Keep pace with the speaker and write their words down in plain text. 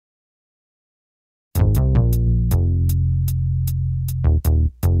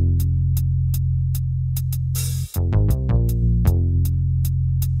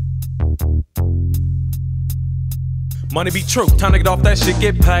Money be true, time to get off that shit,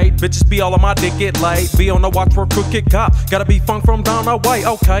 get paid. Bitches be all on my dick, get laid. Be on the watch for a crooked cop. Gotta be funk from down the way,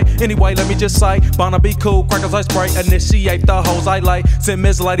 okay. Anyway, let me just say, Bonner be cool, crackers I spray. Initiate the hoes I lay. Send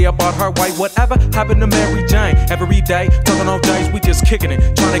Miss Lady about her way. Whatever happened to Mary Jane? Every day, talking on days, we just kicking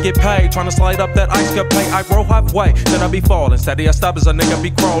it. Trying to get paid, trying to slide up that ice, get paid. I roll halfway, then I be falling. Steady I stop as a nigga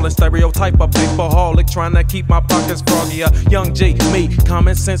be crawling. Stereotype a paperholic, trying to keep my pockets froggy. Young G, me,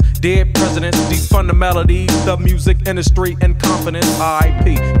 common sense, dead presidents. Defund the melodies, the music industry and confidence.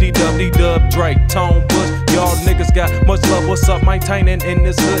 R.I.P. D-Dub, Drake, Tone Bush. Y'all niggas got much love. What's up, maintaining in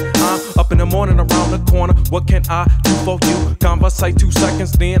this hood? I'm up in the morning around the corner. What can I do for you? Conversate 2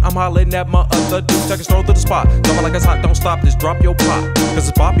 seconds, then I'm hollering at my other dude. Take a stroll through the spot. Drop like it's hot, don't stop, just drop your pop. Cause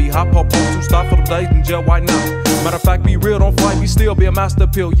it's Bobby, hop, pop, to stop for the days in jail, why not? Matter of fact, be real, don't fight me, still be a master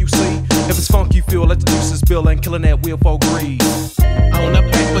pill, you see. If it's funk you feel, let the juices spill, and killing that wheel for greed. On the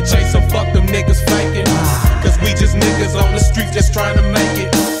paper chasing, fuck them niggas faking. Cause we just niggas on the street just trying to make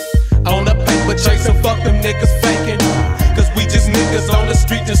it. On the paper chasing, fuck them niggas faking. Cause we just niggas on the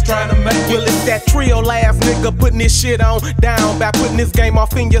street just trying to make it. Well, it's that trio ass nigga putting this shit on down. By putting this game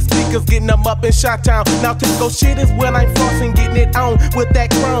off in your speakers, getting them up in Chi-Town. Now Tisco shit is when I'm flossing, getting it on with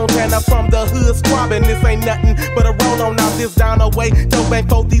that chrome. And I'm from the hood squabbing, this ain't nothing but a roll on. Now this down the way, don't bank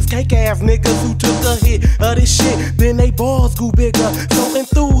for these cake ass niggas who took a hit of this shit. Then they balls grew bigger, so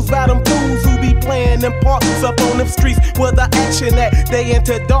enthused by them fools who be playing them parts up on them streets where the action at, they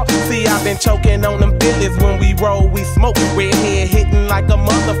into dark. See, I've been choking on them billies when we roll, we smoke. Red head hitting like a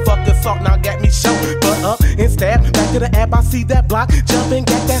motherfucker, salt now got me show. But up and stab, back to the app, I see that block. Jumping,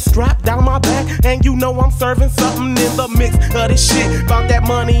 got that strap down my back. And you know I'm serving something in the mix of this shit. About that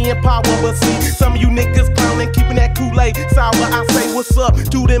money and power, but see, some of you niggas clowning, keeping that Kool-Aid sour. I say what's up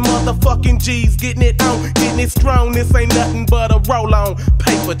to them motherfucking G's, getting it on, getting it strong. This ain't nothing but a roll on,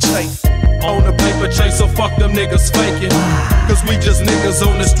 paper chase. On the paper chase, so fuck them niggas faking. Cause we just niggas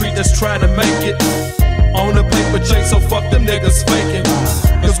on the street that's trying to make it. On the paper chase, so fuck them niggas faking.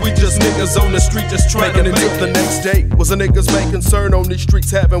 Cause we just niggas on the street just trying to make it. The next day was a niggas main concern on these streets,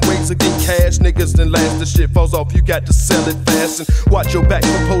 having ways to get cash. Niggas then last, the shit falls off, you got to sell it fast. And watch your back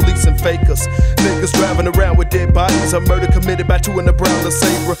for police and fakers. Niggas driving around with dead bodies. A murder committed by 2 in the brown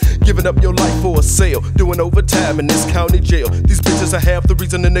LeSabre. Giving up your life for a sale, doing overtime in this county jail. These bitches are half the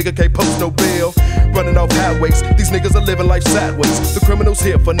reason the nigga can't post no bail. Running off highways, these niggas are living life sideways. The criminals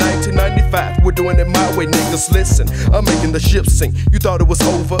here for 1995, we're doing it my way. Niggas listen, I'm making the ship sink. You thought it was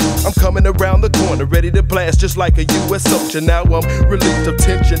over? I'm coming around the corner, ready to blast just like a US soldier. Now I'm relieved of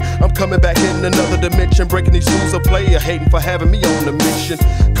tension. I'm coming back in another dimension, breaking these rules of play. Hating for having me on a mission.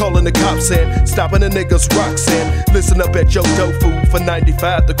 Calling the cops and stopping the niggas rocks and listen up at your dough food for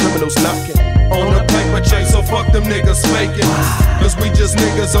 95. The criminals knocking. On the paper chase, so fuck them niggas faking. Cause we just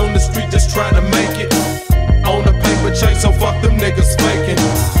niggas on the street just trying to make it. On the paper chase, so fuck them niggas faking.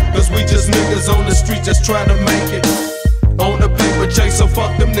 Cause we just niggas on the street just trying to make it. On the paper chase, so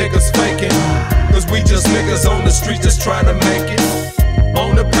fuck them niggas faking. Cause we just niggas on the street just trying to make it.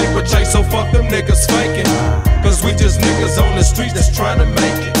 On the paper chase, so fuck them niggas faking. Cause we just niggas on the street just trying to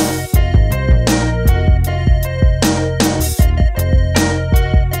make it.